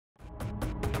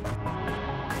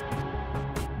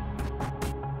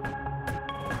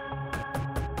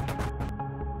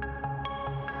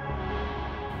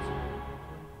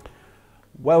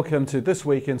Welcome to This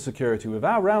Week in Security with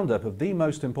our roundup of the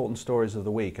most important stories of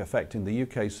the week affecting the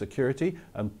UK's security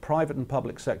and private and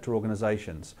public sector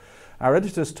organisations. Our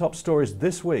editor's top stories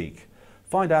this week: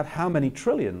 find out how many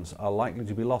trillions are likely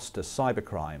to be lost to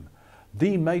cybercrime,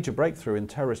 the major breakthrough in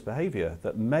terrorist behaviour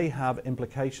that may have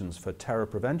implications for terror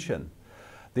prevention.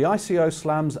 The ICO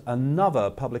slams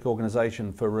another public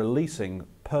organisation for releasing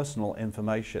personal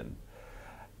information.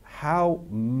 How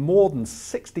more than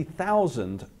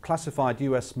 60,000 classified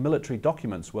US military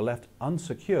documents were left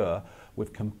unsecure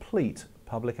with complete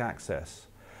public access.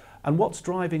 And what's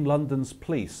driving London's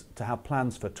police to have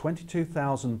plans for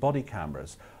 22,000 body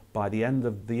cameras by the end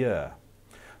of the year.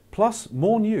 Plus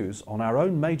more news on our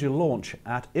own major launch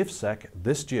at IFSec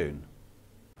this June.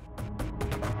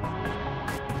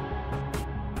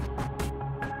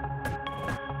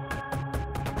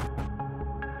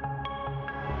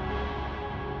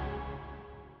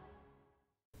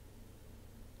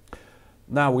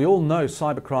 Now, we all know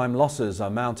cybercrime losses are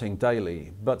mounting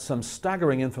daily, but some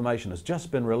staggering information has just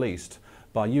been released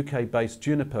by UK-based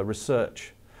Juniper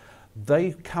Research.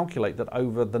 They calculate that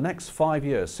over the next 5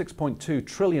 years, £6.2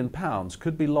 trillion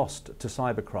could be lost to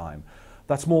cybercrime.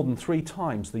 That's more than 3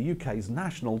 times the UK's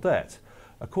national debt.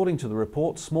 According to the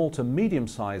report, small to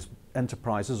medium-sized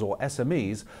enterprises, or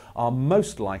SMEs, are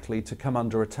most likely to come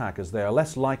under attack as they are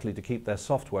less likely to keep their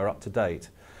software up to date.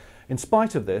 In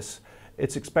spite of this,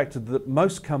 it's expected that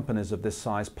most companies of this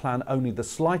size plan only the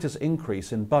slightest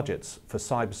increase in budgets for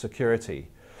cybersecurity.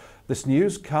 This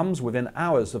news comes within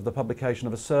hours of the publication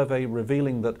of a survey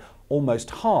revealing that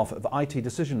almost half of IT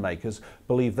decision makers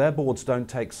believe their boards don't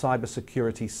take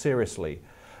cybersecurity seriously.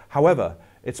 However,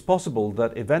 it's possible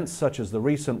that events such as the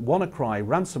recent WannaCry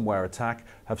ransomware attack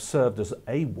have served as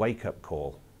a wake-up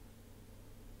call.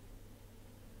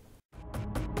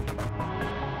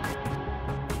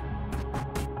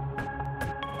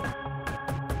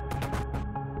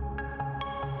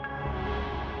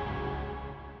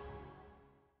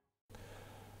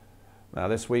 Now,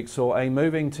 this week saw a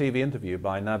moving TV interview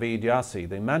by Naveed Yassi,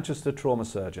 the Manchester trauma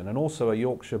surgeon and also a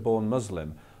Yorkshire-born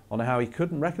Muslim, on how he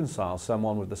couldn't reconcile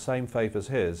someone with the same faith as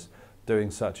his doing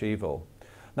such evil.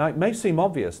 Now, it may seem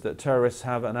obvious that terrorists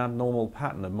have an abnormal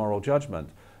pattern of moral judgment,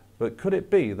 but could it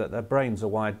be that their brains are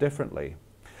wired differently?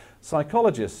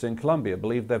 Psychologists in Colombia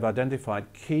believe they've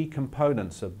identified key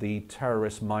components of the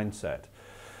terrorist mindset.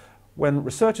 When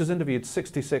researchers interviewed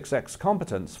 66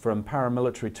 ex-combatants from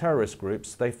paramilitary terrorist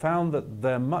groups, they found that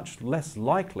they're much less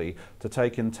likely to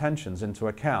take intentions into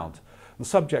account. The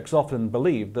subjects often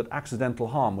believed that accidental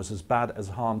harm was as bad as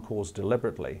harm caused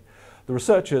deliberately. The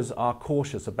researchers are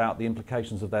cautious about the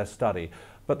implications of their study,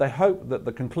 but they hope that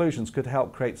the conclusions could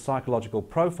help create psychological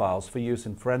profiles for use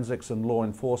in forensics and law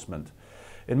enforcement.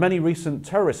 In many recent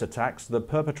terrorist attacks, the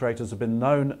perpetrators have been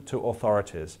known to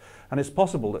authorities, and it's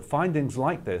possible that findings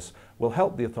like this will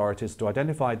help the authorities to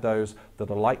identify those that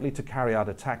are likely to carry out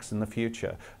attacks in the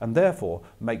future, and therefore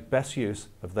make best use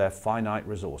of their finite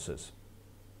resources.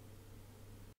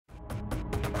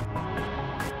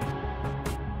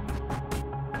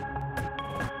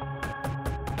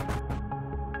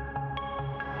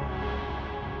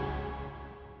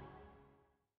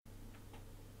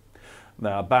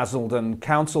 Now, Basildon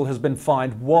Council has been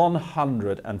fined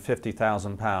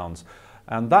 £150,000,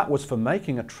 and that was for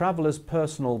making a traveller's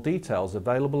personal details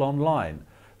available online.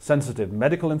 Sensitive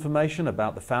medical information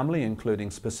about the family, including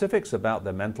specifics about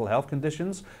their mental health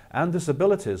conditions and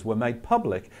disabilities, were made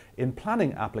public in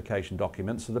planning application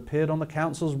documents that appeared on the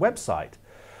council's website.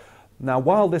 Now,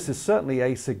 while this is certainly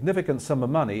a significant sum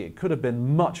of money, it could have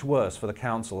been much worse for the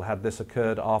council had this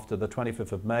occurred after the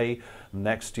 25th of May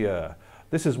next year.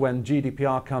 This is when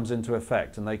GDPR comes into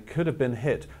effect, and they could have been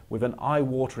hit with an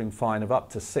eye-watering fine of up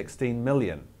to 16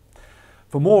 million.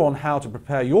 For more on how to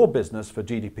prepare your business for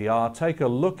GDPR, take a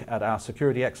look at our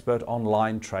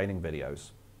SecurityExpertOnline training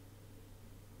videos.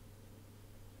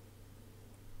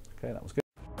 Okay, that was good.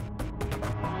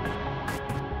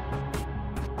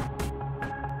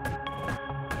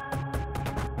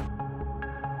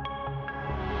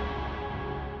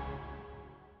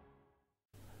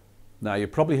 Now,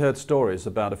 you've probably heard stories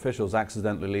about officials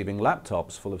accidentally leaving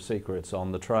laptops full of secrets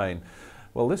on the train.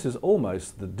 Well, this is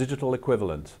almost the digital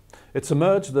equivalent. It's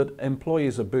emerged that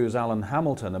employees of Booz Allen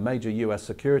Hamilton, a major US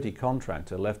security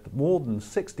contractor, left more than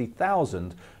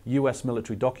 60,000 US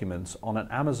military documents on an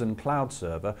Amazon cloud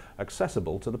server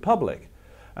accessible to the public.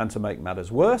 And to make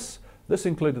matters worse, this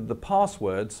included the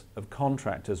passwords of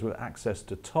contractors with access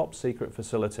to top secret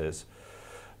facilities.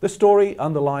 This story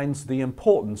underlines the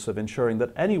importance of ensuring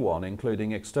that anyone,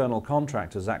 including external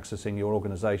contractors accessing your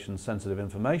organization's sensitive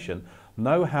information,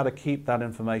 know how to keep that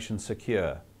information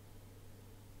secure.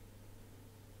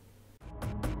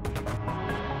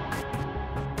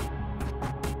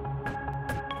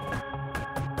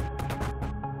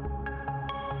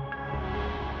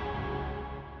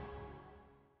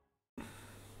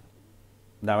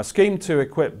 Now, a scheme to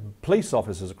equip police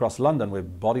officers across London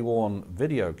with body-worn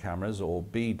video cameras, or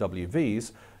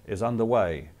BWVs, is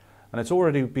underway, and it's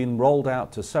already been rolled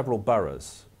out to several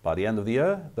boroughs. By the end of the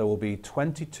year, there will be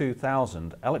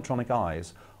 22,000 electronic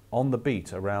eyes on the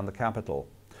beat around the capital.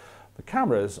 The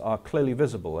cameras are clearly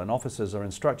visible, and officers are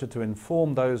instructed to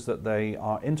inform those that they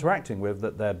are interacting with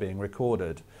that they're being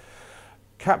recorded.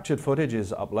 Captured footage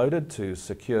is uploaded to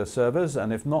secure servers,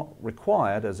 and if not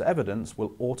required as evidence,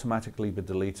 will automatically be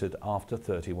deleted after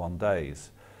 31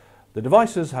 days. The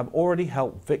devices have already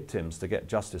helped victims to get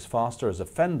justice faster, as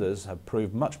offenders have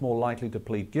proved much more likely to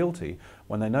plead guilty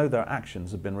when they know their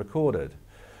actions have been recorded.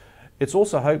 It's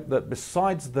also hoped that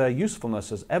besides their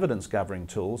usefulness as evidence-gathering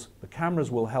tools, the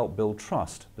cameras will help build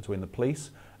trust between the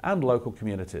police and local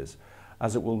communities,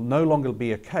 as it will no longer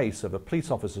be a case of a police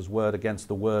officer's word against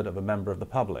the word of a member of the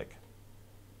public.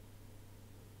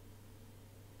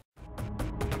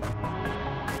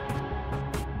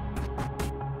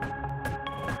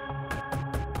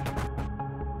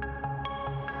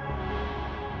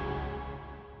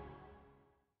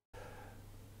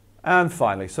 And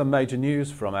finally, some major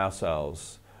news from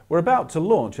ourselves. We're about to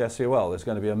launch SEOL. There's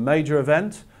going to be a major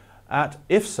event at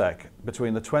IFSEC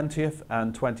between the 20th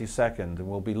and 22nd, and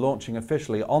we'll be launching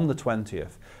officially on the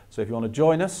 20th. So if you want to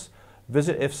join us,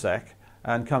 visit IFSEC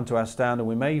and come to our stand, and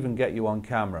we may even get you on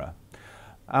camera.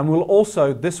 And we'll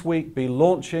also this week be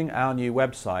launching our new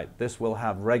website. This will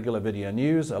have regular video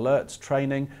news, alerts,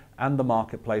 training, and the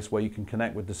marketplace where you can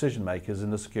connect with decision makers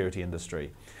in the security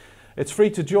industry. It's free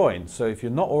to join, so if you're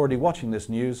not already watching this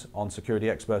news on Security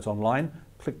Expert Online,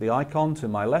 click the icon to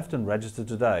my left and register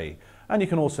today. And you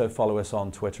can also follow us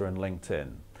on Twitter and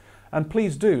LinkedIn. And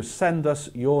please do send us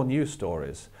your news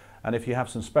stories. And if you have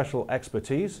some special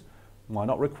expertise, why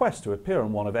not request to appear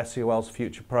on one of SEOL's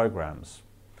future programs?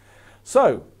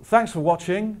 So, thanks for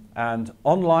watching, and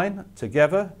online,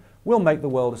 together, we'll make the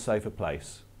world a safer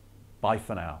place. Bye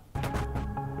for now.